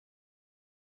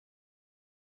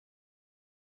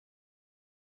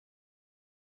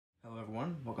Hello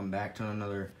everyone, welcome back to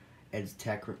another Ed's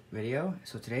Tech video.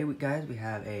 So today we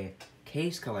have a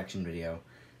case collection video.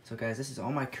 So guys, this is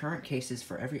all my current cases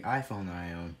for every iPhone that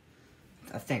I own.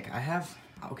 I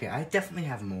definitely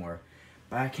have more,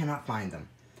 but I cannot find them.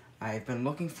 I've been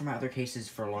looking for my other cases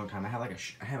for a long time. I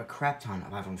have a crap ton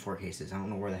of iPhone 4 cases. I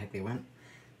don't know where the heck they went.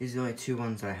 These are the only two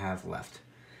ones that I have left.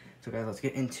 So guys, let's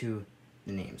get into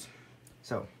the names.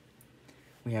 So,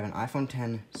 we have an iPhone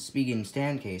 10 Spigen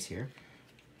stand case here.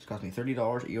 It's cost me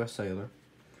 $30 at US Cellular.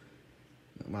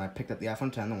 When I picked up the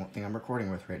iPhone 10, the one thing I'm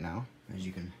recording with right now, as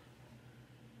you can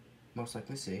most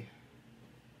likely see.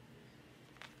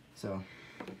 So,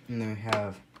 and then we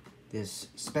have this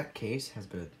spec case, has a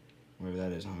bit of whatever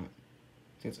that is on it.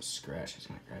 I think it's a scratch, it's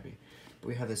kind of crappy. But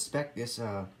we have this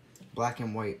black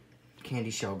and white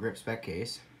candy shell grip spec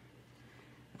case.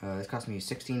 This cost me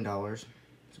 $16,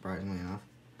 surprisingly enough.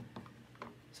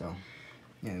 So,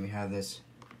 yeah, then we have this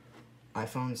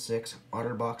iPhone 6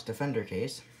 OtterBox Defender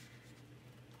case,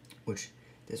 which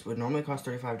this would normally cost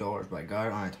 $35, but I got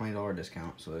it on a $20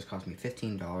 discount, so this cost me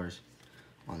 $15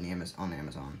 on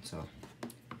Amazon. So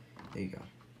there you go.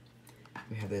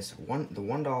 We have the $1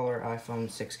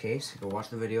 iPhone 6 case. Go watch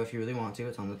the video if you really want to.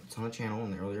 It's on the channel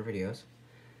in the earlier videos.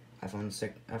 $1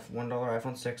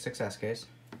 iPhone 6 6S case.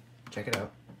 Check it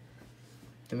out.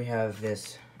 Then we have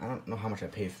this. I don't know how much I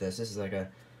paid for this. This is like a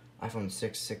iPhone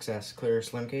 6 6S clear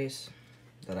slim case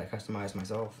that I customized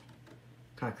myself.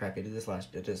 Kind of crappy. I did this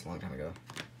a long time ago.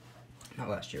 Not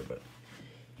last year, but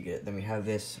you get it. Then we have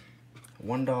this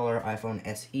 $1 iPhone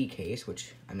SE case,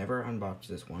 which I never unboxed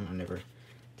this one. I never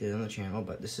did it on the channel,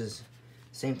 but this is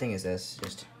the same thing as this,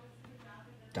 just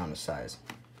down to size.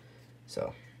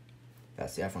 So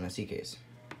that's the iPhone SE case.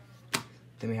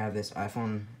 Then we have this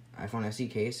iPhone SE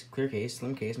case, clear case,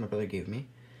 slim case my brother gave me.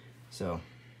 So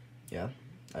yeah,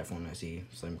 iPhone SE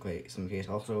slim case,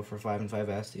 also for 5 and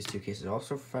 5S. These two cases are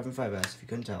also for 5 and 5S, if you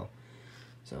couldn't tell.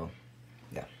 So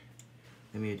yeah.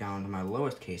 Then we get down to my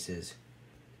lowest cases.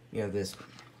 We have this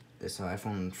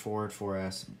iPhone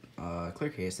 4S clear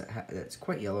case that's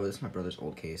quite yellow. This is my brother's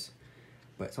old case,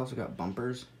 but it's also got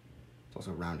bumpers. It's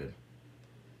also rounded.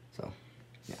 So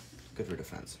yeah, good for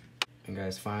defense. And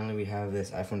guys, finally we have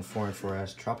this iPhone 4 and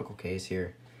 4S tropical case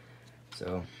here.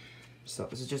 So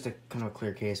this is just a kind of a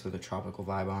clear case with a tropical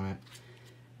vibe on it,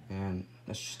 and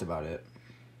that's just about it,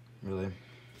 really.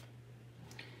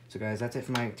 So guys, that's it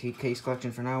for my case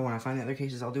collection for now. When I find the other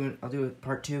cases, I'll do a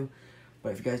part 2.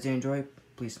 But if you guys did enjoy,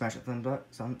 please smash that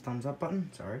thumbs up button.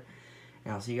 Sorry,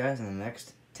 and I'll see you guys in the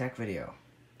next tech video.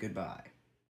 Goodbye.